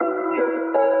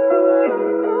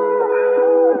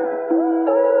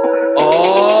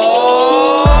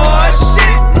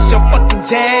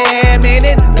jam, ain't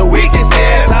it? The weekend's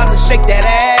here, time to shake that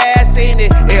ass, ain't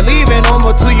it? And leaving home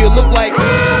until you look like,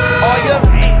 oh yeah,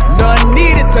 none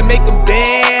needed to make them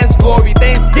dance. Glory,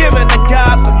 Thanksgiving to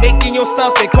God for making your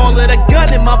stuff and call it a gun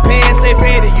in my pants. Safe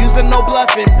hand using no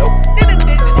bluffing. Nope.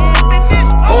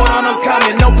 Hold on, I'm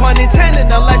coming. No pun intended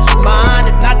unless you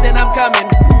mind. If not, then I'm coming.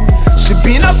 Should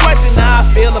be no question how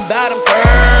I feel about them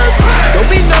curves. Don't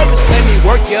be nervous, let me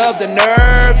work you up the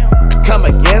nerve. Come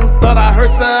again, thought I heard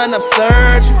something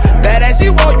absurd. Bad as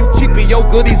you are, you keeping your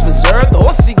goodies reserved.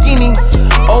 Oh, Sigini.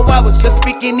 Oh, I was just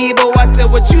speaking evil, I said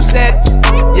what you said.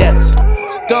 Yes,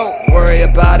 don't worry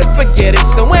about it, forget it.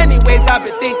 So anyways, I've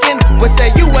been thinking, what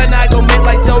say you and I gon' make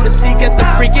like Jodeci, get the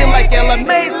freaking like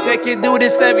LMA said, can do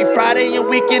this every Friday and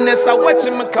weekend. That's how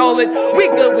whatchamacallit. We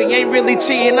good, we ain't really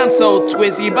cheating, I'm so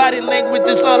twizzy. Body language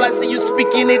is all I see you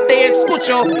speaking it there,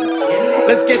 escucho.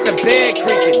 Let's get the bed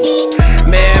creaking.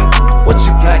 Man, what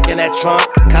you pack in that trunk?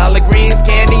 Collard greens,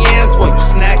 candy yams, what you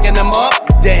snacking them up?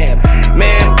 Damn,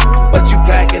 man, what you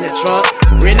pack in the trunk?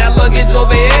 Bring that luggage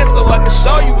over here so I can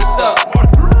show you what's up.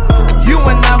 You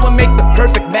and I will make the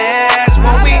perfect match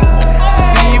when we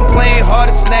see you playing hard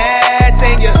to snatch.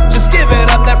 And you just give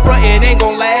it up that front, it ain't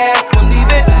gon' last.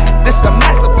 Believe it, this a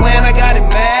master plan, I got it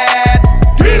mad.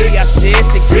 Giddy, I said,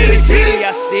 giddy,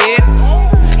 I said.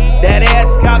 That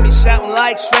ass got me shouting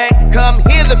like Shrek. Come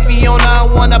here, the Fiona, I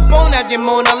wanna bone have your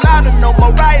Mona Lotta. No,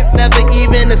 Mariah's never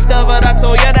even discovered. I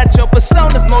told ya that your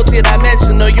persona's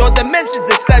multi-dimensional. Your dimension's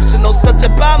exceptional. Such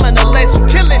a bomb and a legend.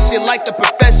 Killing shit like the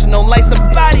professional. Like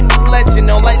somebody must let you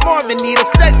know. Like Marvin need a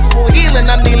sexual healing.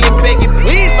 I'm kneeling begging,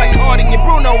 please, like Hardy and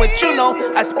Bruno and Chuno.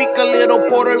 I speak a little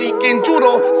Puerto Rican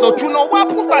judo. So Chuno, why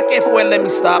punta que fue? Let me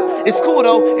stop. It's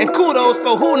kudo and kudos.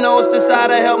 So who knows just how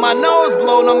the hell my nose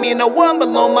blow? No mean the one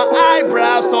below my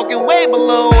eyebrows, talking way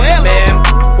below. Hello.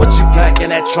 Man, what you pack in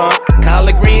that trunk?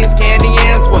 Collard greens, candy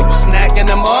yams, what you snacking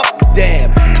them up?